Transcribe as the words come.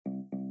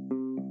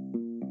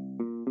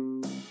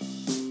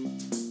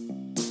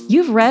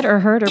You've read or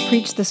heard or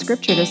preached the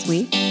scripture this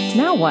week.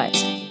 Now what?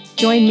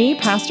 Join me,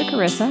 Pastor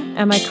Carissa,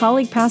 and my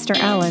colleague, Pastor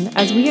Alan,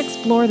 as we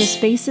explore the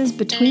spaces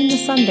between the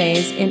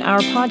Sundays in our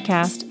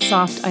podcast,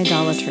 Soft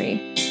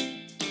Idolatry.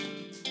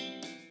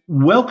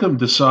 Welcome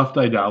to Soft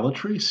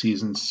Idolatry,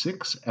 Season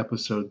 6,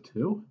 Episode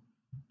 2.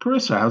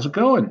 Carissa, how's it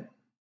going?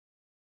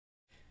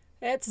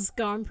 It's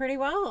going pretty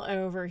well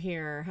over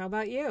here. How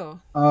about you?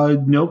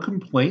 No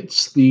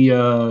complaints.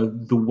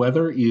 The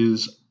weather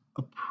is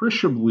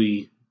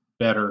appreciably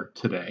better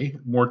today,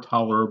 more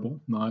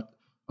tolerable, not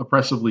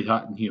oppressively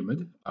hot and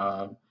humid,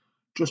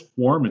 just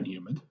warm and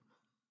humid.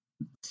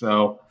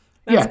 So,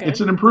 That's it's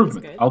an good.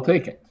 improvement. That's good. I'll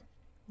take it.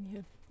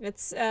 Yeah.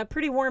 It's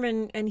pretty warm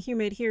and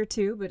humid here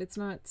too, but it's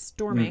not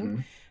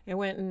storming.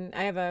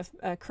 I have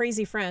a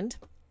crazy friend.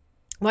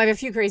 Well, I have a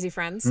few crazy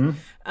friends,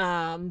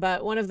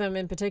 but one of them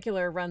in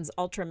particular runs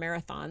ultra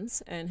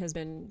marathons and has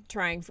been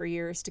trying for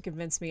years to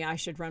convince me I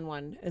should run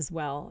one as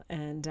well.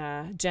 And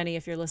Jenny,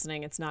 if you're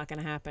listening, it's not going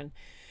to happen.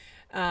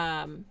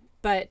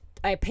 But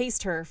I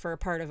paced her for a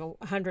part of a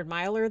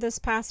 100-miler this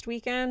past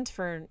weekend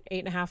for an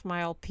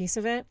 8.5-mile piece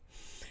of it.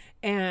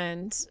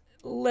 And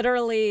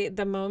literally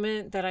the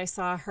moment that I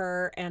saw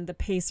her and the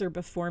pacer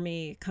before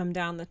me come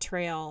down the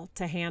trail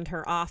to hand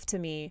her off to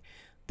me,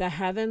 the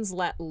heavens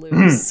let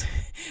loose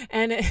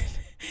and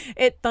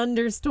it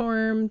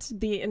thunderstormed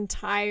the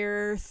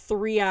entire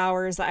 3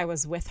 hours I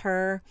was with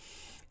her.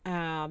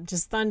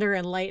 Just thunder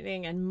and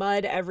lightning and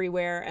mud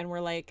everywhere. And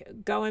we're like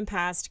going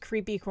past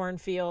creepy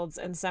cornfields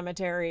and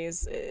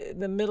cemeteries in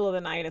the middle of the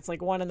night. It's like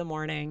 1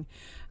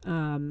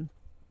 a.m.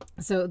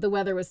 So the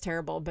weather was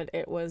terrible, but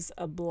it was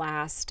a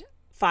blast.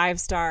 5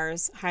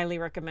 stars, highly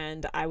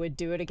recommend. I would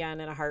do it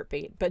again in a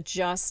heartbeat, but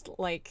just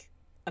like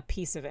a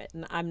piece of it.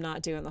 And I'm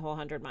not doing the whole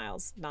 100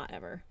 miles, not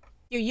ever.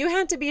 You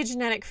had to be a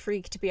genetic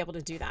freak to be able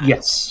to do that.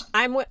 Yes.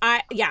 I'm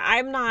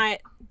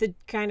not the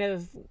kind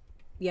of,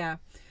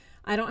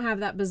 I don't have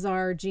that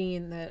bizarre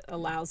gene that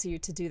allows you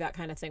to do that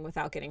kind of thing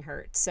without getting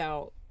hurt.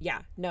 So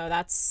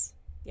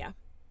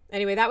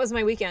Anyway, that was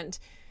my weekend,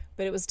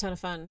 but it was a ton of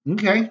fun.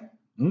 Okay.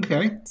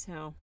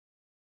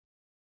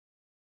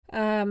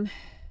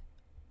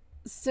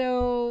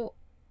 So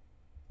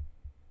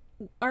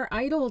our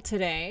idol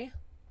today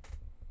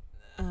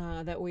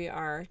that we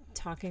are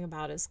talking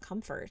about is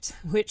comfort,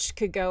 which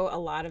could go a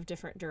lot of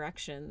different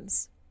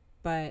directions.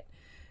 But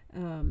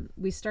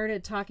we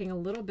started talking a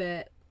little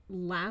bit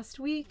last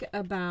week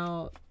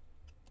about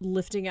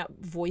lifting up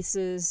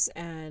voices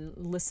and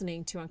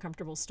listening to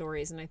uncomfortable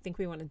stories. And I think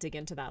we want to dig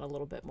into that a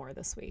little bit more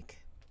this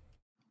week.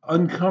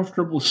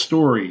 Uncomfortable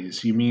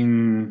stories? You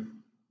mean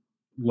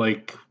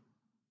like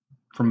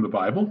from the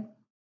Bible?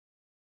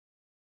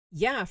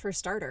 Yeah, for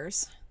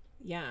starters.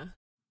 Yeah.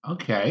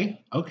 Okay.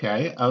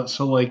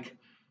 So like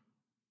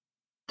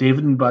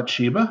David and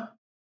Bathsheba?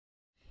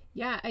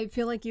 Yeah, I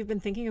feel like you've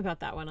been thinking about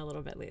that one a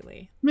little bit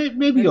lately.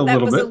 Maybe a little bit.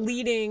 That was a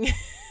leading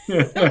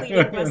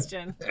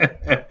question.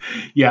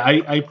 Yeah,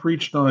 I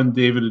preached on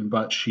David and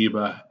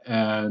Bathsheba,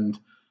 and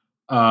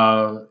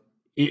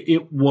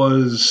it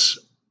was,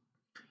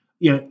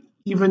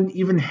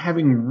 even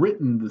having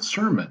written the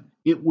sermon,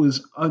 it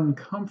was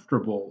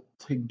uncomfortable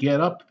to get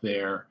up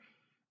there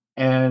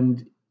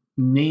and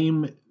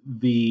name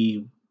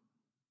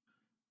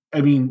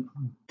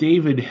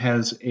David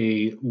has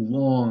a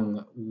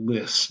long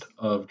list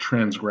of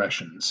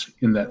transgressions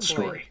in that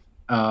story.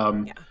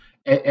 Yeah.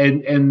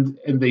 And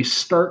they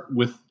start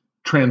with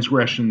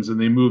transgressions and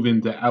they move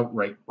into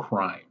outright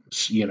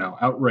crimes,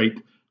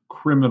 outright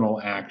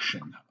criminal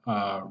action,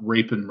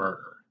 rape and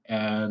murder.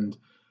 And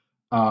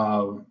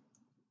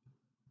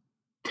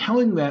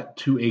telling that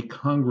to a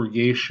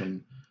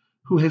congregation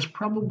who has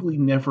probably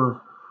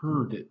never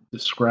heard it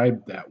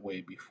described that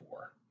way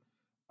before,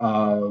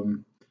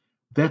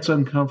 that's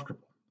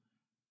uncomfortable.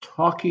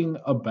 Talking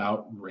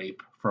about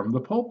rape from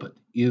the pulpit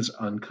is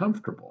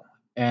uncomfortable.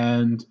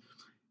 And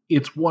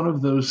it's one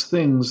of those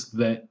things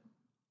that,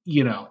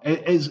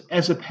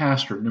 as a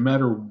pastor, no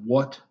matter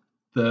what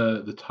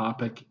the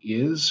topic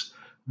is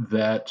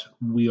that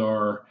we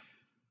are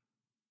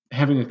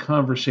having a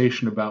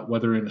conversation about,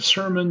 whether in a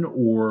sermon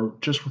or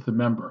just with a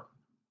member,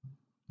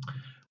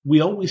 we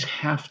always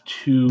have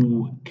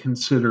to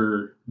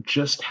consider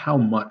just how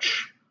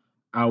much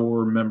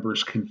our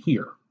members can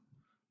hear.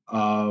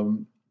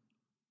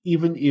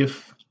 Even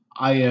if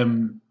I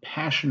am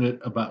passionate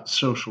about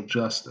social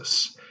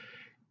justice,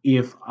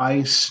 if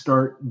I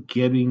start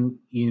getting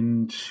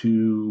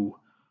into,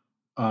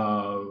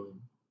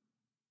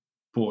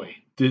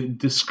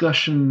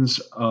 discussions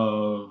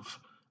of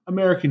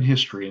American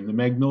history and the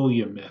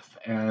Magnolia Myth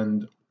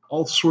and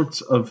all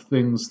sorts of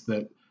things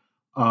that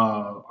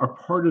are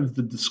part of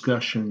the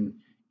discussion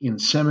in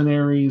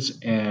seminaries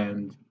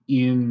and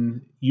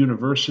in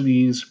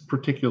universities,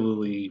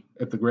 particularly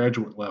at the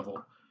graduate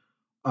level,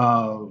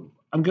 I'm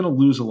going to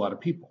lose a lot of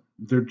people.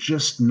 They're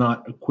just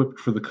not equipped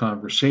for the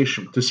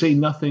conversation, to say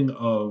nothing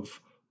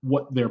of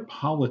what their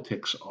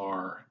politics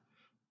are.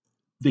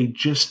 They're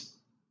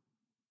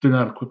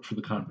not equipped for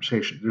the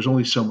conversation. There's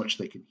only so much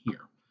they can hear.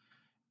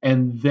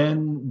 And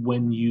then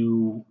when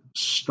you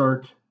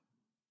start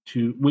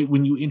to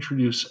when you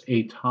introduce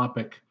a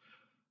topic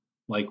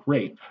like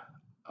rape,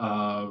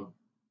 uh,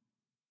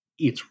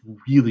 it's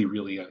really,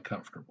 really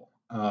uncomfortable.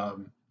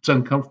 It's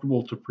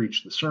uncomfortable to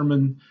preach the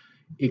sermon.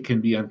 It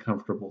can be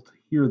uncomfortable to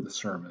hear the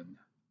sermon.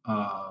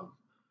 Uh,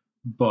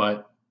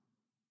 but,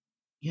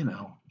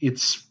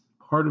 it's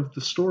part of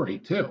the story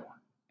too.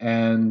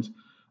 And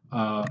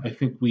I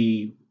think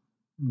we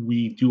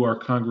do our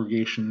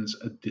congregations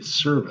a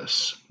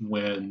disservice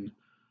when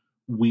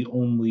we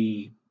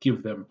only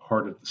give them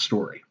part of the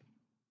story.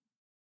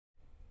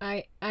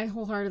 I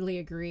wholeheartely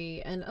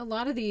agree, and a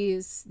lot of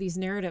these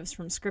narratives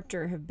from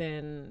scripture have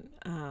been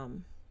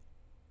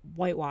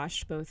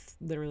whitewashed, both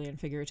literally and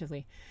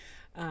figuratively,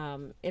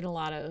 in a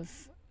lot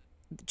of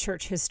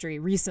church history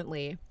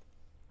recently.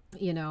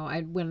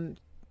 When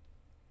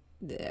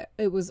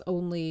it was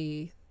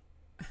only,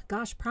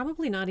 gosh,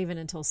 probably not even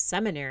until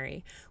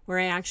seminary where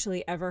I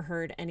actually ever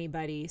heard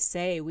anybody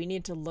say we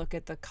need to look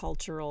at the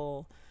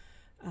cultural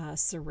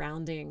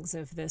surroundings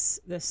of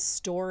this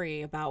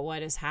story about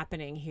what is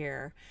happening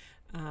here.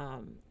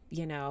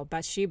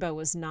 Bathsheba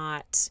was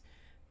not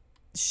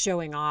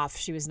showing off.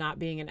 She was not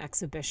being an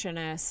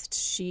exhibitionist.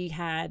 She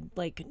had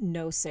like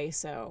no say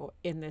so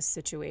in this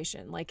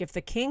situation. Like if the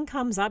king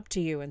comes up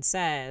to you and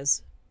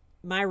says,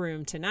 "My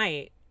room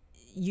tonight,"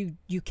 you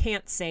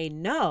can't say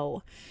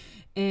no.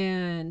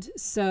 And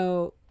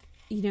so,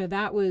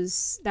 that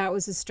was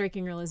a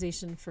striking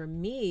realization for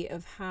me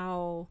of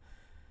how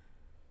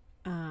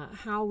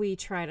we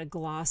try to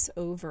gloss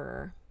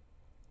over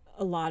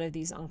a lot of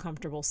these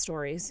uncomfortable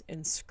stories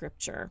in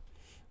scripture.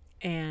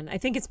 And I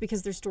think it's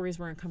because they're stories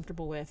we're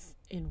uncomfortable with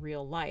in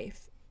real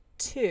life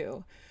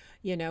too.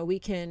 We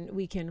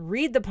can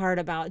read the part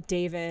about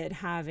David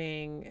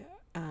having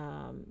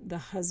the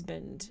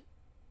husband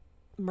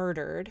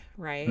murdered,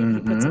 right? Mm-hmm.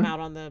 He puts him out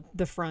on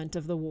the front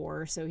of the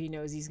war, so he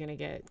knows he's going to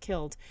get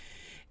killed.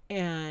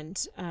 And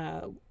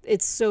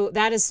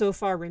that is so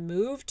far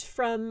removed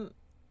from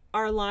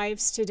our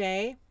lives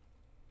today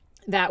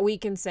that we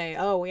can say,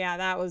 oh yeah,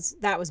 that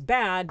was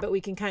bad, but we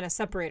can kind of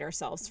separate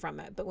ourselves from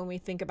it. But when we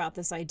think about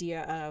this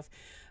idea of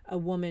a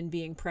woman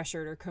being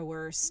pressured or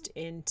coerced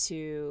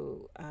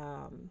into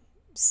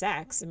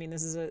sex, I mean,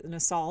 this is an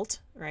assault,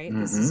 right?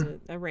 Mm-hmm. This is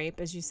a rape,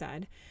 as you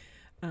said.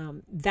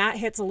 That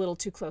hits a little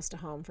too close to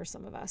home for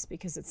some of us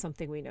because it's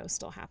something we know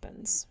still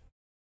happens.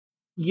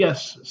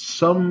 Yes,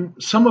 some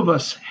of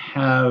us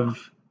have,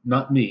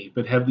 not me,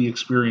 but have the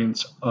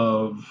experience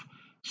of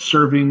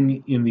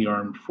serving in the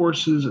armed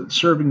forces and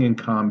serving in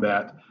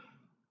combat.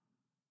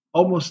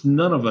 Almost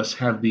none of us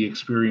have the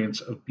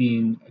experience of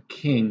being a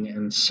king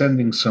and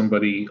sending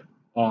somebody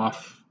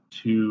off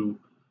to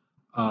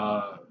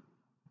uh,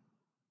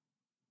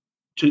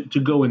 to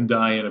go and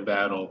die in a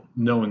battle,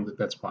 knowing that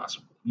that's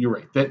possible. You're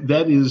right.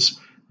 That is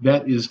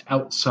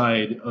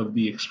outside of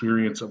the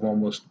experience of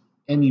almost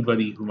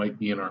anybody who might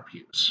be in our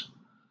pews.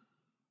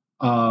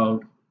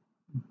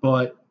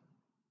 But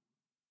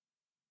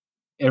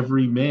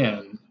every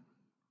man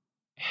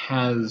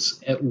has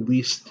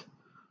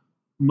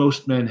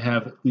most men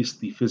have at least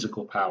the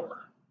physical power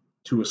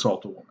to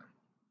assault a woman.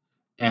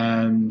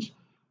 And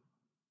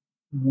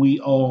we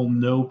all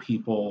know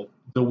people,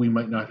 though we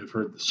might not have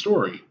heard the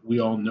story, we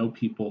all know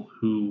people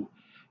who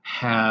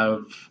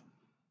have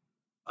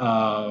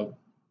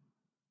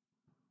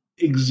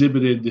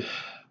exhibited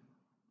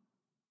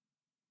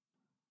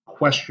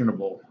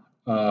questionable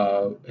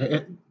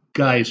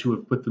guys who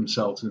have put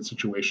themselves in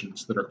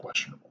situations that are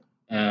questionable.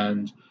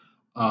 And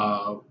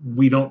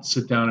we don't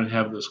sit down and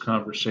have those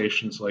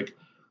conversations like,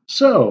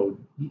 so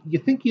you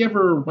think you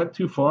ever went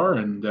too far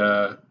and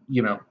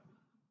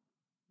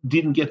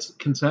didn't get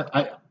consent?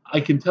 I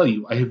can tell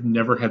you, I have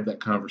never had that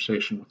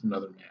conversation with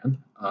another man.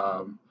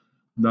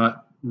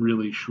 Not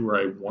really sure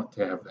I want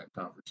to have that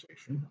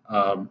conversation.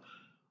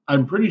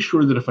 I'm pretty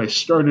sure that if I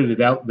started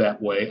it out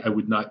that way, I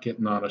would not get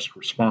an honest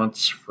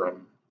response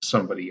from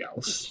somebody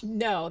else.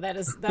 No, that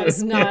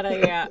is not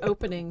a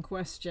opening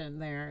question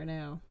there.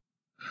 No.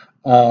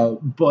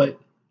 But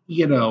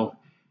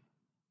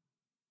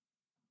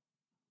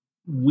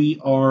we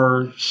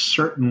are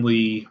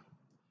certainly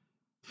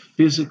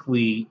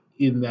physically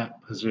in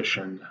that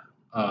position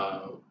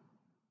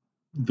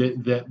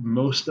that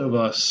most of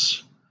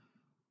us.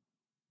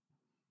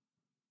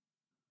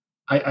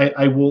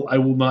 I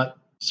will not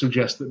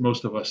suggest that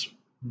most of us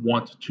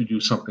want to do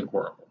something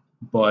horrible,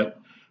 but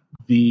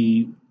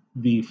the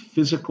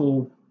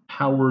physical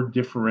power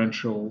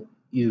differential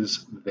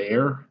is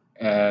there,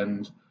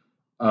 and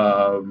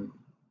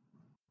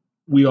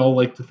we all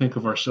like to think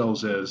of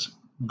ourselves as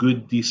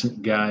good,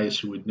 decent guys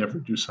who would never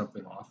do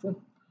something awful.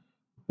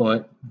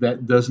 But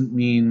that doesn't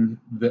mean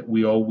that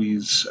we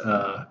always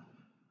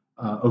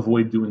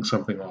avoid doing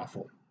something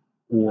awful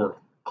or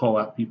call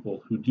out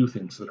people who do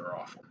things that are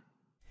awful.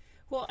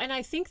 Well, and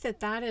I think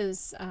that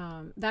is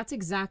that's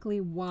exactly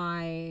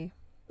why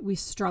we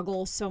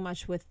struggle so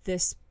much with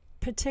this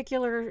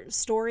particular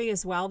story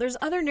as well. There's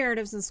other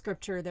narratives in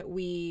scripture that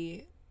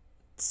we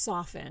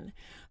soften.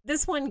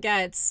 This one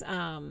gets,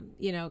 kind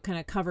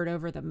of covered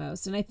over the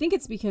most. And I think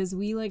it's because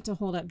we like to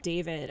hold up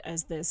David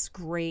as this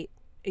great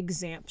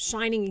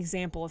shining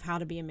example of how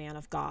to be a man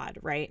of God,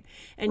 right?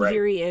 And Right.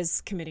 here he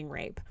is committing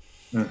rape.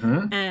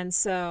 Mm-hmm. And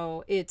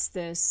so it's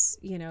this,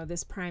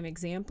 this prime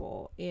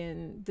example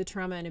in the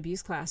trauma and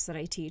abuse class that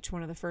I teach.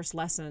 One of the first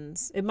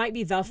lessons, it might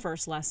be the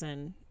first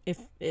lesson.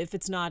 If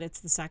it's not, it's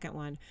the second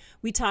one.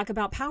 We talk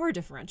about power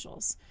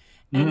differentials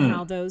and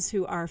how those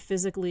who are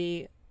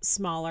physically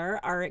smaller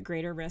are at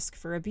greater risk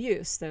for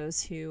abuse,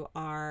 those who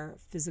are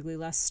physically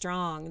less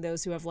strong,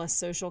 those who have less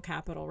social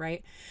capital,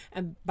 right?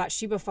 And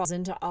Bathsheba falls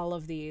into all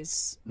of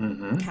these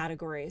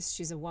categories.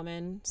 She's a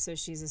woman, so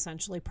she's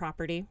essentially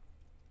property.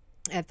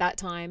 At that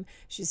time,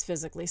 she's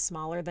physically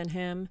smaller than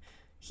him.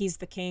 He's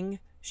the king.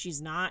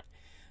 She's not.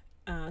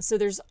 So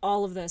there's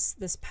all of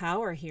this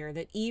power here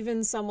that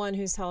even someone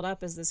who's held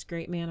up as this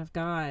great man of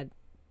God,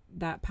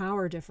 that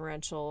power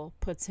differential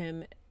puts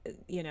him,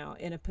 in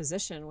a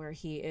position where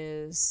he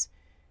is,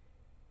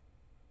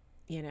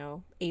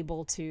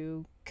 able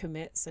to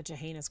commit such a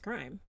heinous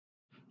crime.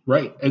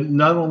 Right. And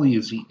not only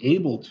is he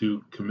able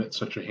to commit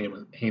such a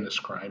heinous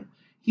crime,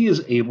 he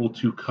is able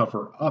to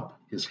cover up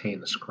his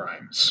heinous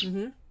crimes.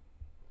 Mm-hmm.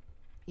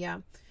 Yeah.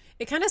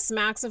 It kind of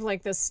smacks of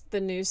like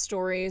the news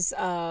stories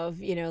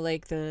of,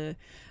 like the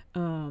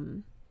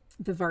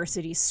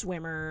varsity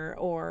swimmer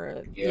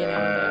or,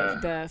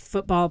 the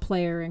football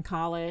player in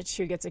college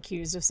who gets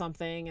accused of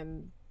something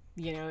and,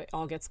 it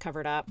all gets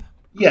covered up.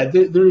 Yeah,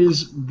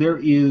 there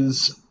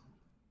is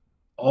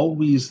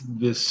always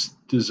this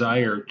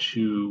desire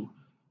to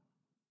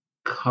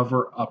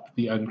cover up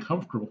the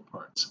uncomfortable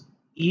parts.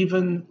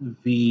 Even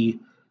the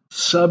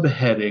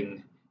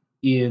subheading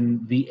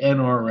in the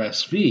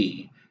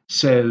NRSV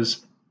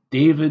says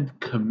David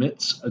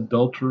commits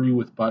adultery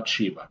with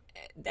Bathsheba.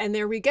 And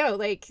there we go.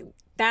 Like,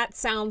 that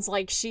sounds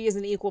like she is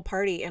an equal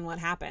party in what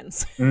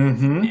happens.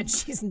 Mm-hmm. And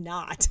she's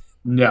not.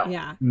 No.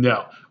 Yeah.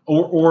 No.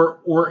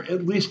 Or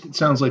at least it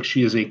sounds like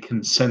she is a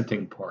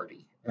consenting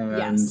party.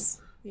 And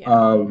yes.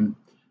 Yeah.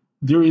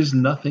 There is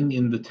nothing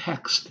in the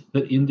text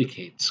that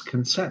indicates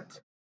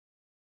consent.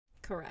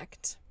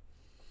 Correct.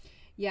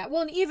 Yeah,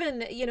 well, and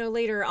even,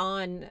 later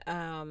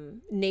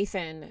on,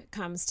 Nathan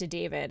comes to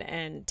David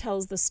and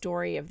tells the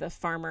story of the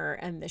farmer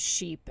and the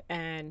sheep,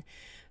 and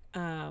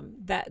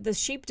that the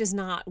sheep does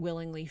not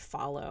willingly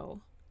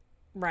follow,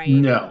 right?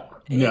 No.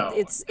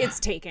 It's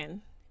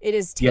taken. It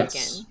is taken.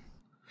 Yes.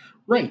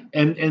 Right,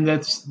 and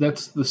that's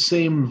the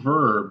same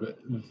verb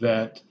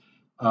that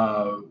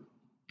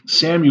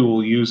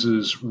Samuel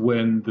uses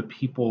when the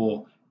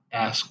people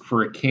ask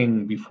for a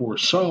king before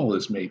Saul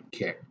is made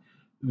king.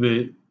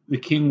 The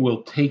king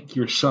will take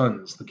your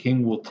sons. The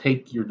king will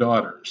take your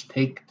daughters.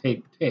 Take.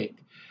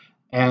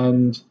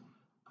 And,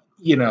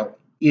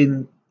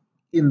 in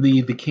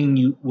the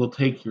king will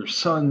take your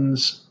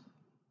sons,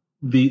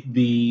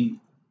 the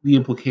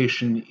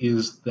implication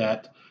is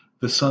that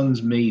the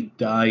sons may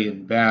die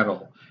in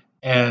battle.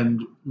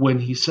 And when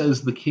he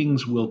says the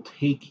kings will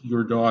take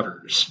your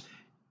daughters,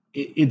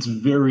 it's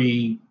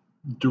very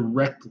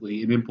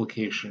directly an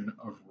implication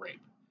of rape.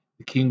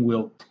 The king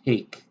will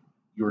take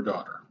your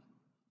daughter.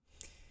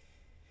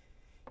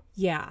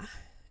 Yeah.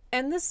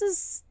 And this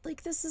is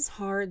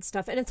hard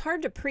stuff. And it's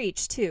hard to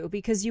preach too,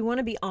 because you want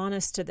to be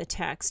honest to the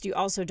text. You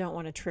also don't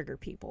want to trigger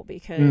people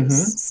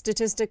because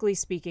statistically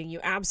speaking,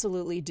 you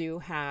absolutely do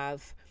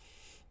have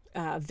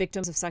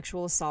victims of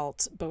sexual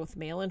assault, both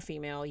male and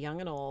female,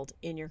 young and old,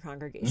 in your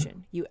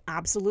congregation. You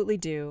absolutely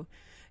do.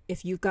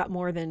 If you've got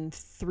more than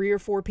 3 or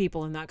 4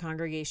 people in that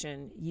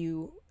congregation,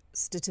 you,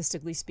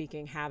 statistically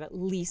speaking, have at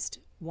least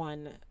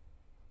one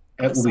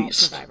assault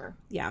survivor.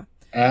 Yeah.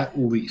 At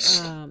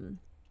least.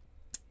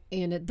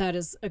 And that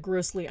is a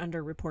grossly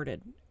underreported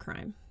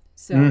crime.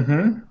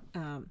 So,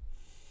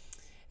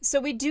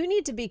 so we do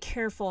need to be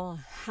careful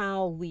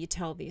how we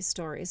tell these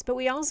stories, but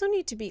we also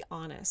need to be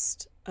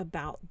honest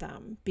about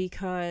them,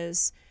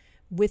 because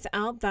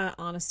without that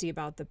honesty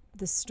about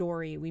the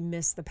story, we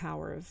miss the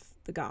power of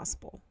the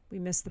gospel. We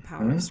miss the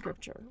power of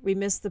scripture. We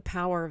miss the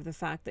power of the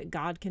fact that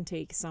God can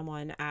take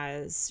someone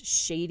as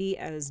shady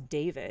as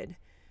David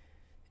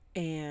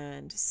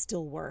and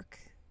still work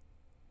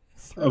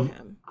through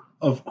him.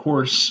 Of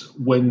course,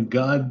 when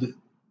God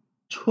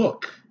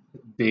took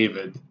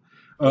David,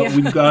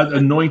 when God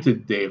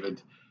anointed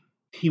David,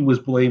 he was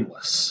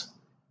blameless.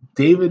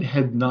 David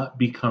had not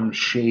become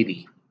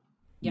shady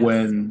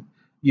when,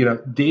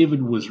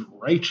 David was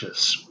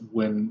righteous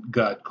when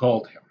God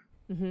called him.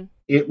 Mm-hmm.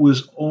 It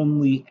was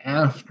only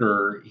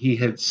after he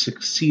had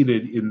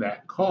succeeded in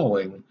that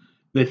calling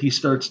that he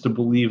starts to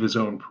believe his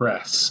own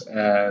press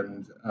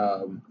and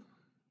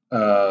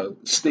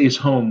stays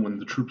home when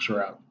the troops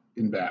are out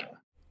in battle.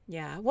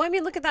 Yeah. Well, I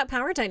mean, look at that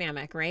power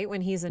dynamic, right? When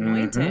he's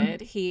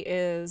anointed, he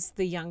is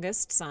the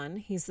youngest son.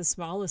 He's the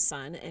smallest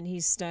son, and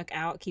he's stuck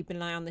out keeping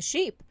an eye on the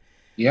sheep.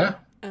 Yeah.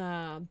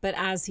 But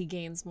as he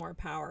gains more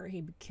power,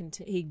 he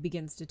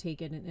begins to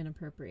take it in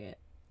inappropriate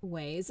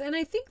ways. And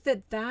I think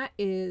that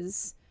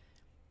is,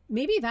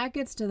 maybe that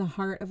gets to the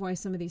heart of why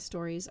some of these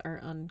stories are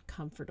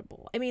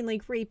uncomfortable. I mean,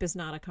 like, rape is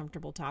not a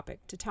comfortable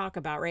topic to talk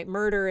about, right?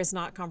 Murder is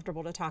not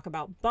comfortable to talk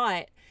about,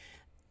 but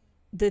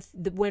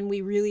when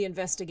we really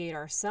investigate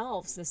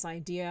ourselves, this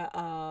idea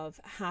of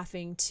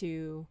having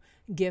to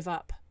give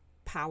up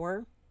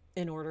power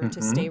in order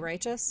to stay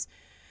righteous,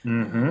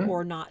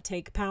 or not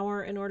take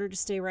power in order to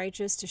stay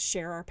righteous, to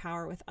share our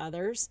power with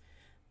others.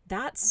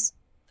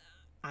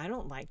 I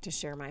don't like to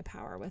share my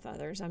power with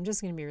others. I'm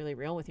just going to be really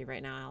real with you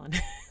right now, Alan.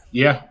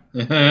 Yeah.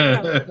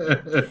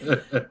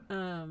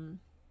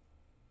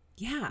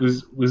 Yeah.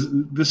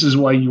 This is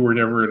why you were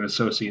never an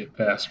associate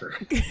pastor.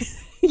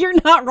 You're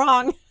not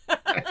wrong.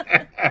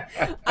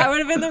 I would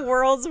have been the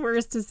world's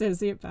worst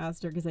associate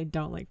pastor because I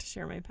don't like to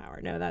share my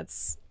power. No,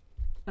 that's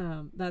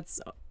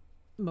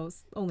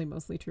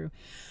mostly true.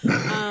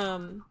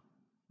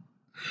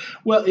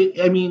 Well,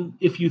 I mean,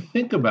 if you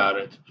think about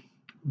it,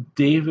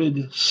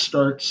 David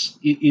starts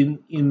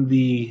in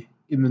the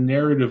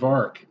narrative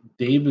arc.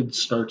 David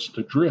starts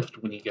to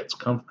drift when he gets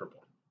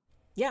comfortable.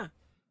 Yeah.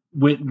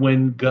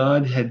 When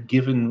God had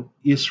given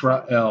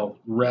Israel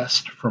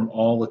rest from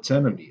all its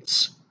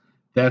enemies,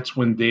 that's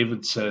when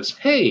David says,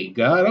 "Hey,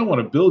 God, I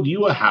want to build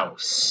you a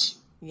house."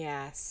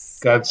 Yes.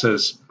 God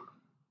says,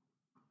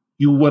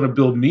 "You want to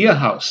build me a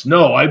house?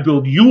 No, I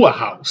build you a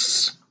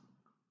house."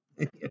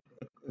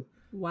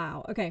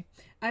 Wow. Okay.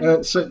 Why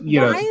is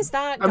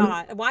that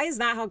God? Why is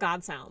that how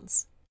God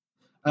sounds?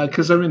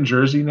 Because I'm in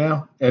Jersey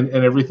now, and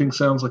everything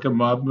sounds like a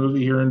mob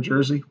movie here in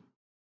Jersey.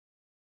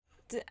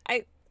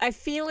 I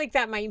feel like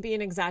that might be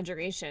an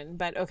exaggeration,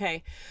 but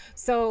okay.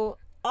 So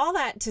all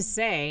that to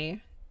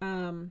say,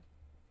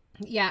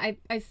 yeah,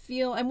 I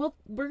feel,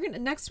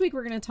 and next week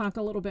we're gonna talk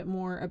a little bit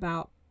more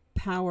about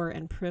power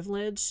and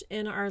privilege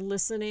in our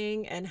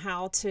listening and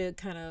how to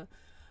kind of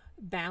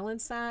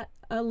balance that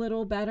a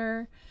little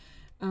better.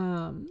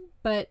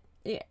 But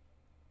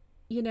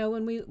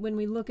when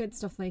we look at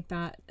stuff like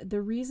that,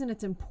 the reason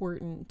it's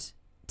important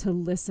to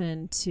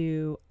listen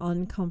to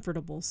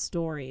uncomfortable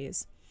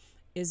stories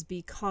is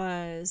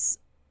because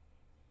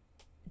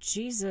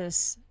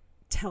Jesus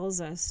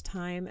tells us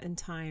time and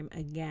time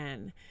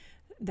again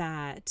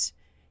that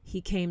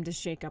he came to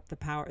shake up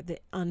the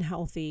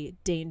unhealthy,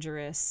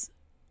 dangerous,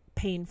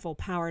 painful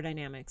power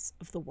dynamics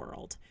of the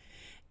world.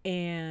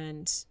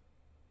 And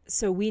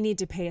so we need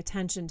to pay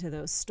attention to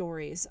those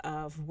stories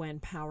of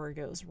when power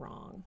goes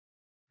wrong.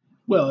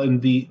 Well,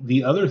 and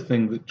the other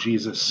thing that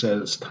Jesus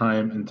says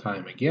time and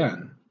time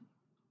again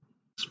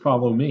is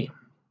follow me.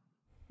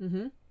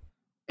 Mm-hmm.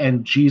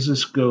 And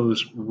Jesus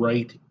goes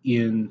right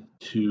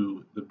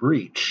into the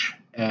breach.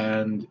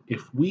 And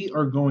if we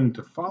are going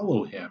to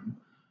follow him,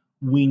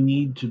 we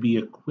need to be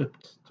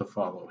equipped to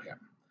follow him.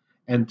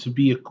 And to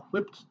be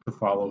equipped to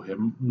follow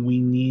him, we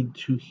need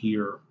to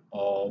hear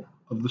all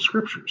of the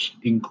scriptures,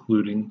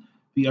 including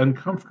the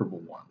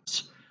uncomfortable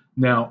ones.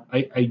 Now,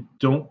 I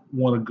don't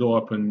want to go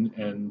up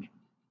and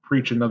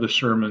preach another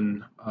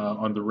sermon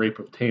on the rape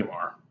of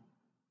Tamar.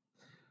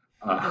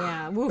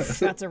 Yeah, woof,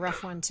 that's a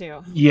rough one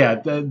too.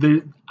 Yeah,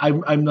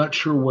 I'm not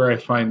sure where I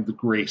find the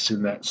grace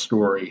in that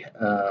story,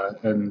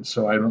 and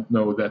so I don't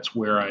know that's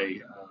where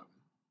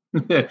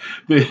that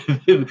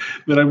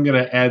I'm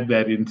going to add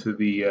that into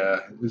the.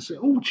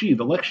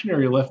 The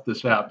lectionary left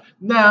this out.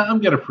 Nah, I'm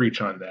going to preach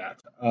on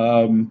that.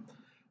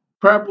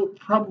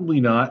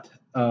 Probably not,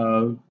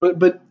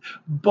 but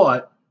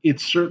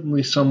it's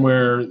certainly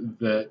somewhere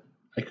that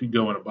I could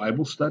go in a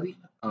Bible study.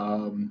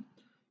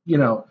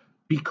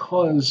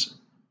 Because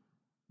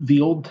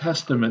the Old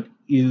Testament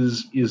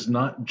is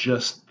not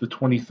just the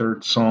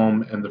 23rd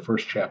Psalm and the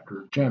first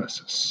chapter of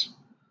Genesis.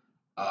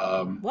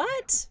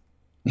 What?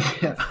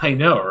 I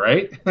know,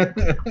 right? There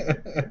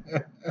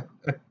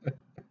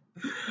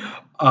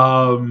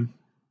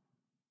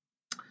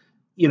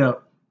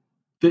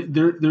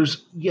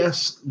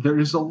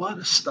is a lot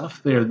of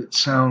stuff there that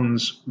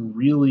sounds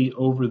really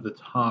over the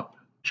top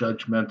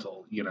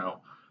judgmental.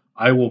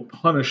 I will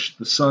punish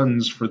the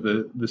sons for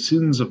the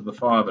sins of the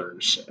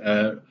fathers,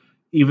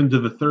 even to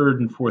the third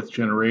and fourth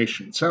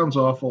generation. Sounds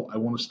awful. I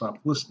want to stop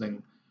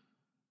listening.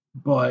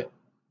 But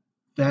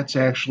that's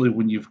actually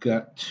when you've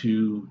got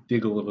to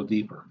dig a little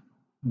deeper,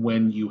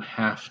 when you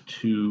have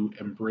to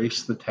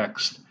embrace the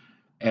text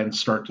and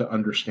start to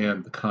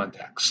understand the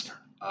context,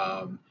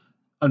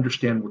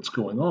 understand what's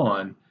going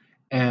on,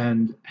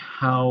 and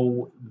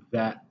how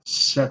that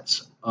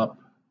sets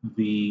up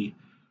the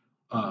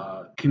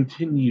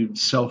continued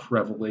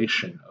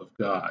self-revelation of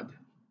God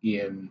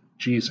in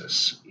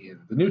Jesus in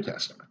the New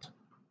Testament.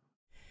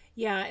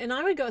 Yeah, and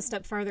I would go a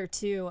step farther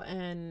too,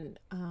 and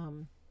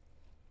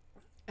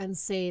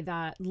say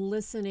that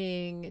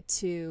listening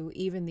to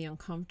even the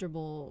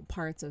uncomfortable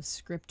parts of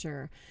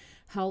Scripture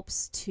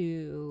helps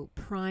to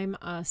prime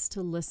us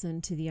to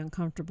listen to the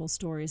uncomfortable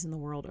stories in the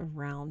world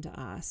around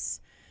us.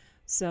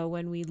 So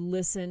when we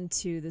listen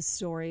to the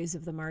stories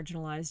of the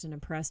marginalized and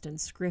oppressed in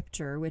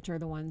Scripture, which are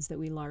the ones that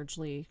we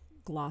largely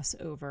gloss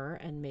over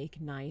and make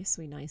nice,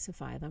 we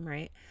nicify them,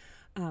 right?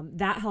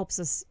 That helps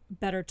us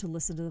better to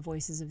listen to the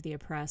voices of the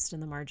oppressed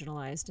and the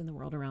marginalized in the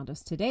world around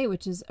us today,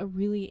 which is a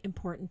really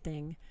important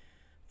thing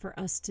for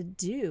us to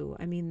do.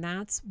 I mean,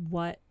 that's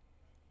what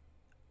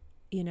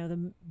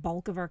the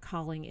bulk of our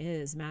calling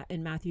is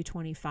in Matthew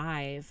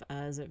 25,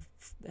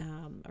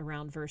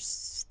 around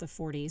verse the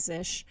 40s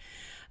ish.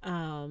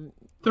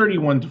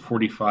 31 to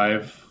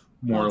 45,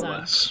 more well or done.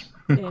 less.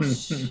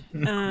 Ish.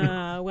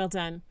 Well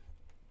done.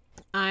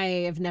 I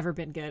have never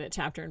been good at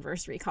chapter and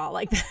verse recall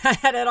like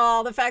that at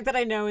all. The fact that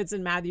I know it's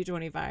in Matthew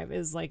 25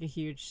 is like a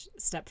huge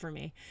step for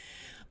me.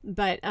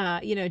 But,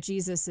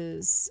 Jesus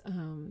is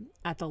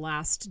at the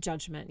last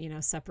judgment,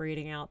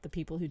 separating out the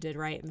people who did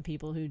right and the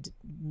people who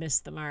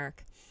missed the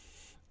mark.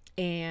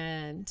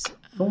 And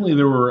if only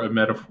there were a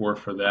metaphor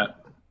for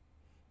that.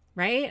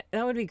 Right?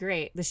 That would be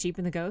great. The sheep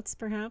and the goats,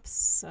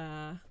 perhaps.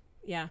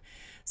 Yeah.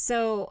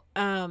 So,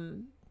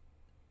 and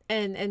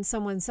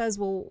someone says,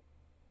 well,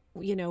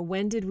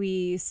 when did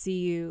we see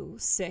you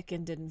sick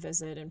and didn't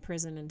visit, in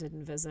prison and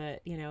didn't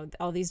visit,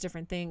 all these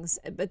different things.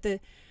 But the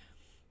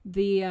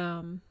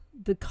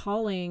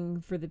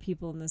calling for the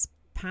people in this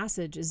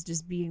passage is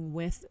just being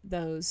with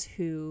those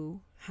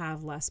who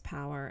have less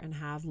power and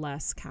have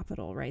less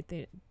capital, right?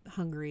 The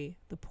hungry,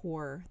 the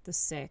poor, the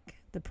sick,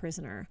 the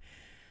prisoner,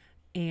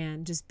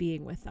 and just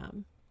being with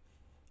them.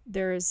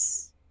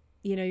 There's,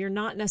 you're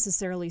not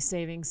necessarily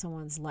saving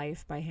someone's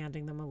life by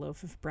handing them a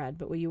loaf of bread,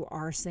 but what you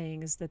are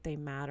saying is that they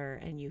matter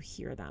and you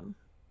hear them.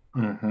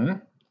 Mm-hmm.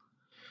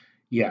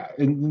 Yeah.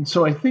 And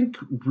so I think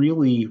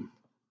really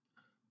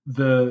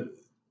the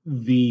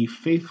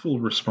faithful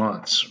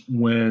response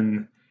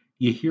when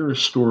you hear a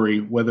story,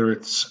 whether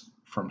it's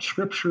from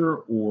scripture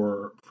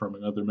or from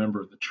another member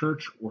of the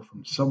church or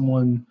from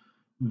someone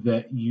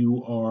that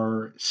you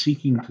are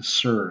seeking to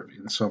serve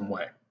in some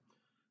way,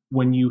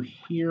 when you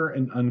hear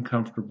an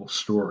uncomfortable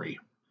story,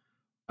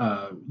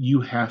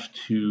 you have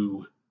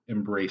to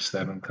embrace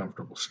that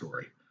uncomfortable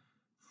story.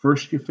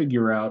 First, you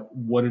figure out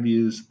what it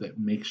is that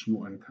makes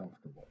you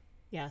uncomfortable.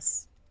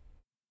 Yes.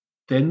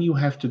 Then you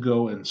have to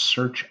go and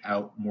search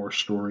out more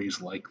stories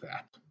like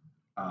that.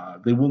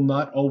 They will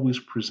not always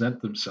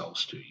present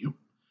themselves to you,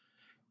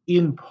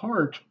 in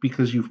part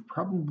because you've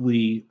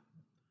probably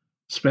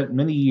spent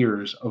many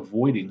years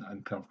avoiding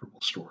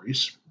uncomfortable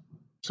stories,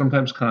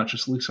 sometimes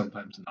consciously,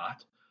 sometimes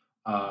not.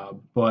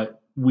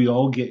 But we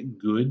all get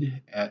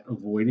good at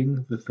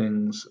avoiding the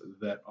things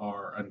that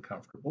are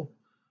uncomfortable,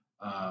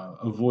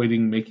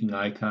 avoiding making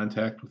eye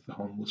contact with the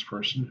homeless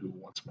person who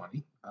wants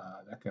money,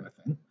 that kind of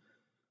thing.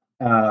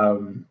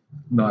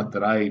 Not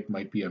that I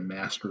might be a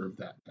master of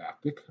that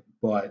tactic,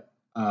 but,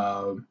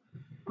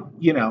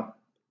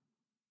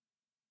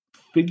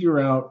 figure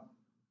out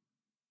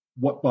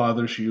what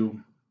bothers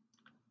you,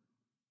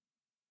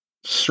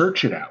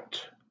 search it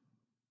out,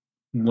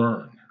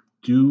 learn,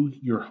 do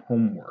your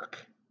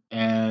homework,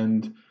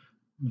 and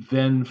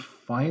then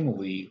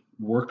finally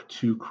work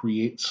to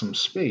create some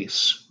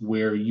space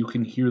where you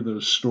can hear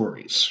those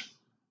stories.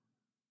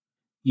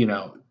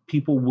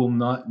 People will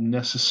not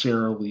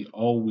necessarily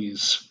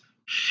always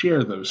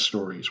share those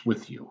stories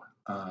with you.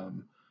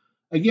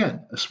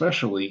 Again,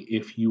 especially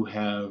if you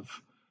have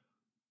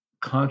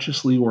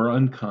consciously or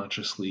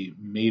unconsciously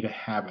made a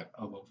habit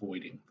of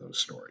avoiding those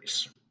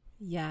stories.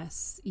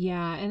 Yes.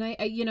 Yeah. And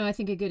I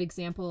think a good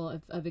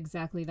example of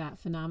exactly that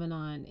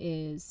phenomenon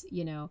is,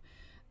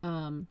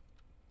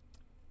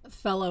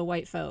 fellow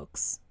white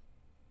folks.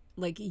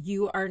 Like,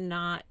 you are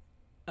not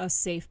a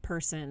safe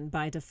person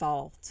by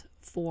default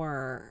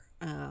for,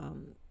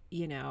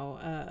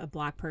 a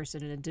Black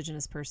person, an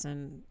Indigenous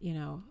person,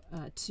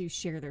 to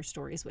share their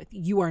stories with.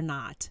 You are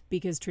not,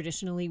 because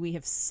traditionally we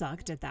have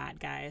sucked at that,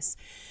 guys.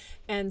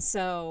 And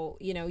so,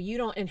 you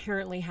don't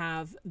inherently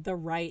have the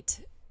right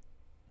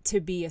to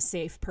be a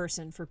safe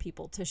person for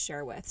people to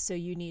share with. So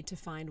you need to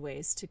find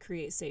ways to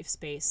create safe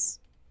space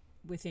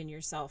within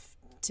yourself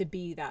to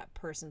be that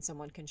person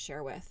someone can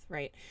share with,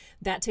 right?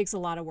 That takes a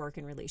lot of work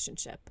in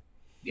relationship.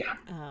 Yeah.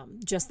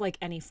 Just like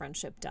any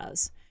friendship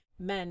does.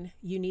 Men,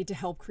 you need to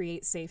help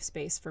create safe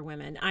space for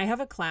women. I have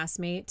a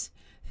classmate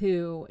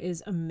who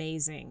is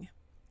amazing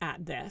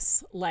at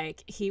this.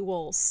 Like, he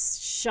will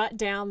shut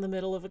down the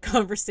middle of a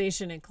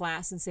conversation in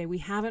class and say, we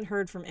haven't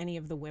heard from any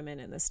of the women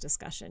in this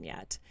discussion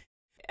yet.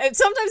 And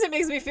sometimes it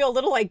makes me feel a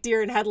little like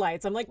deer in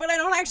headlights. I'm like, but I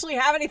don't actually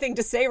have anything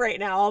to say right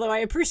now, although I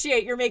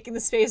appreciate you're making the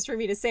space for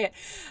me to say it.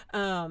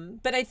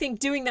 But I think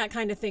doing that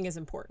kind of thing is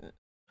important.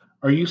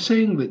 Are you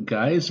saying that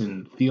guys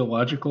in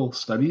theological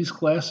studies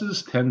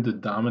classes tend to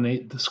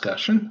dominate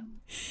discussion?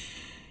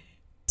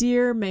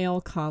 Dear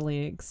male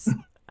colleagues,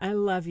 I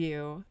love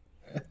you,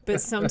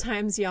 but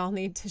sometimes y'all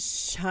need to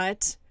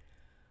shut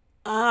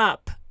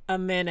up a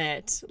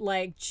minute.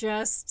 Like,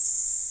 just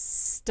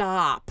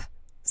stop.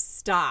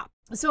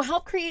 So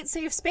help create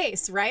safe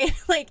space, right?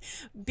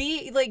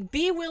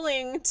 Be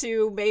willing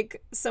to make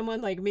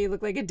someone like me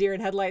look like a deer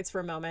in headlights for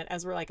a moment,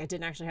 as we're like, I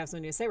didn't actually have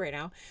something to say right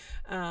now.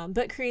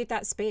 But create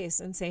that space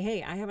and say,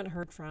 hey, I haven't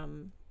heard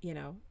from,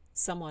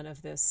 someone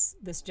of this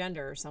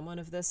gender, or someone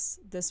of this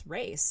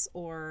race,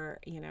 or,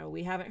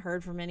 we haven't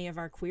heard from any of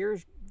our queer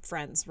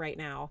friends right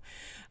now.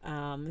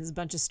 There's a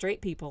bunch of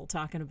straight people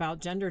talking about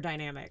gender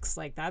dynamics.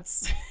 Like,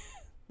 that's,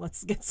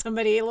 let's get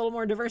somebody a little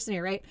more diverse in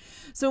here, right?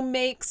 So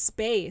make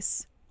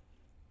space.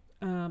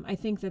 I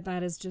think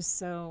that is just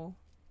so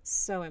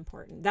So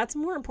important. That's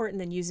more important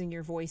than using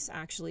your voice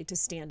actually to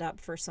stand up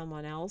for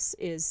someone else,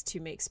 is to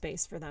make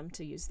space for them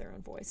to use their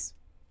own voice.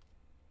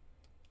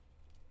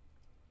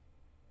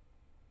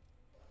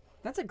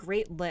 That's a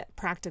great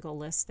practical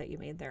list that you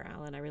made there,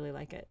 Alan. I really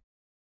like it.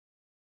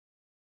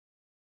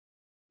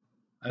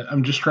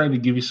 I'm just trying to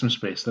give you some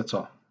space. That's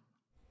all.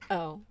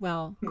 Oh,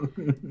 well,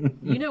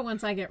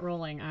 once I get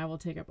rolling, I will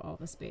take up all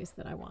the space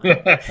that I want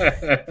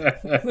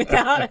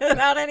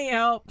without any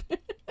help.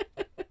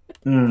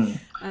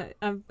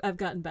 I've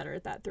gotten better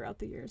at that throughout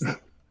the years.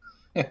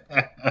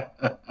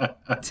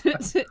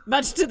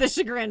 Much to the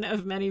chagrin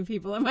of many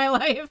people in my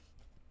life.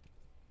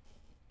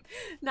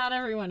 Not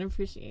everyone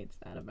appreciates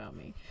that about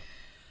me.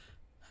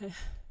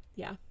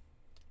 Yeah.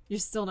 You're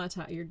still not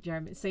taught.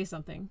 Say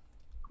something.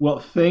 Well,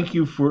 thank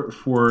you for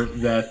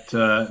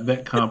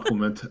that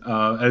compliment.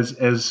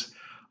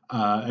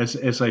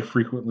 As I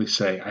frequently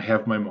say, I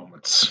have my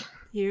moments.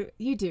 You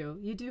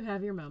do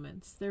have your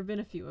moments. There have been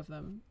a few of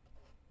them.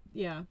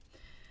 Yeah.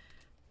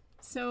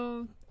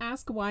 So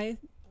ask why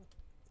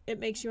it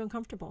makes you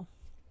uncomfortable.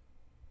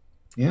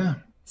 Yeah.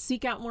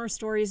 Seek out more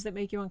stories that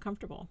make you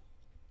uncomfortable,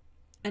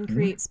 and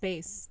create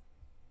space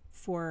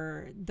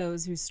for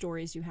those whose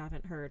stories you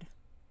haven't heard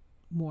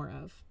more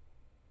of.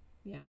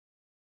 Yeah.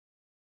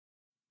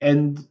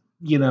 And,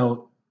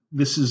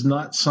 this is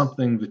not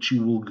something that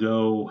you will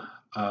go,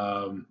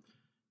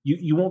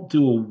 you won't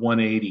do a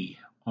 180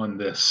 on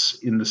this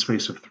in the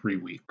space of 3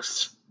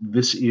 weeks.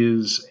 This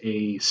is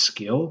a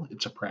skill.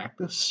 It's a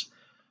practice.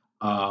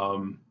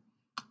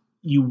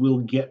 You will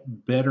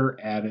get better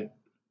at it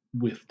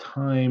with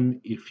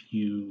time if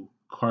you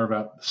carve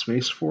out the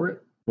space for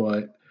it,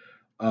 but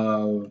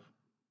don't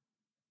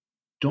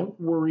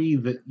worry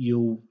that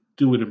you'll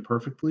do it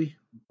imperfectly,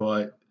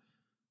 but,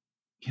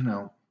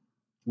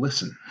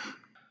 listen.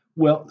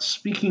 Well,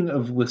 speaking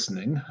of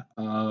listening,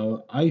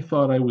 I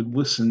thought I would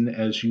listen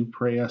as you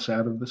pray us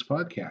out of this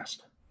podcast.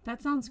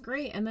 That sounds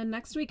great. And then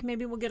next week,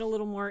 maybe we'll get a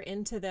little more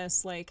into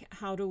this, like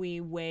how do we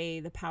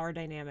weigh the power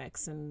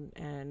dynamics,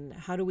 and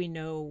how do we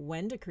know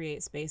when to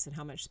create space and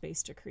how much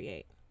space to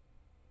create?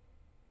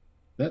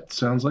 That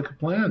sounds like a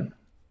plan.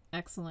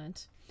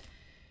 Excellent.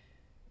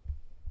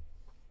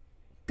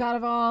 God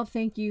of all,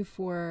 thank you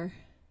for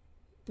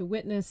the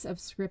witness of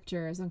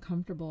Scripture, as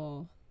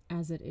uncomfortable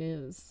as it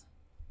is.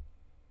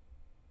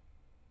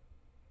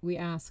 We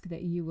ask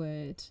that you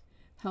would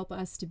help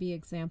us to be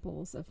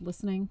examples of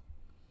listening,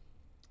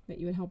 that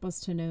you would help us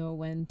to know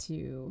when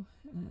to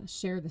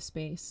share the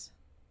space,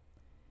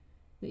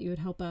 that you would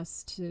help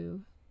us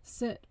to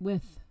sit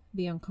with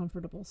the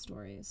uncomfortable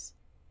stories.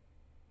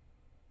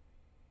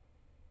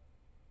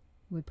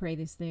 We pray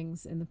these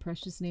things in the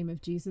precious name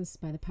of Jesus,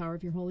 by the power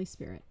of your Holy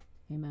Spirit.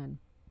 Amen.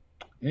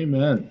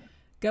 Amen.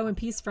 Go in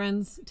peace,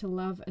 friends, to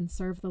love and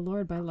serve the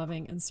Lord by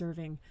loving and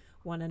serving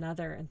one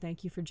another. And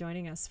thank you for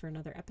joining us for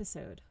another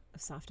episode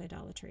of Soft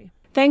Idolatry.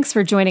 Thanks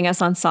for joining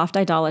us on Soft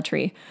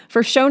Idolatry.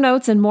 For show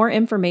notes and more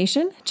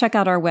information, check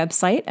out our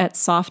website at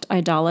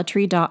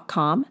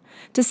softidolatry.com.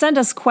 To send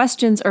us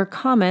questions or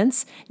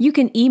comments, you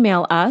can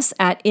email us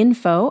at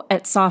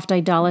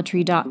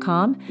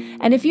info@softidolatry.com.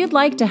 And if you'd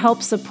like to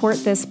help support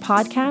this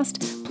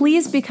podcast,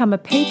 please become a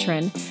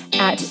patron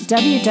at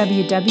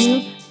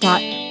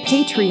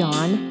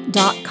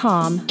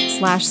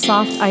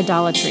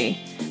www.patreon.com/softidolatry.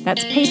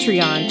 That's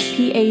Patreon,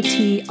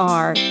 Patreon.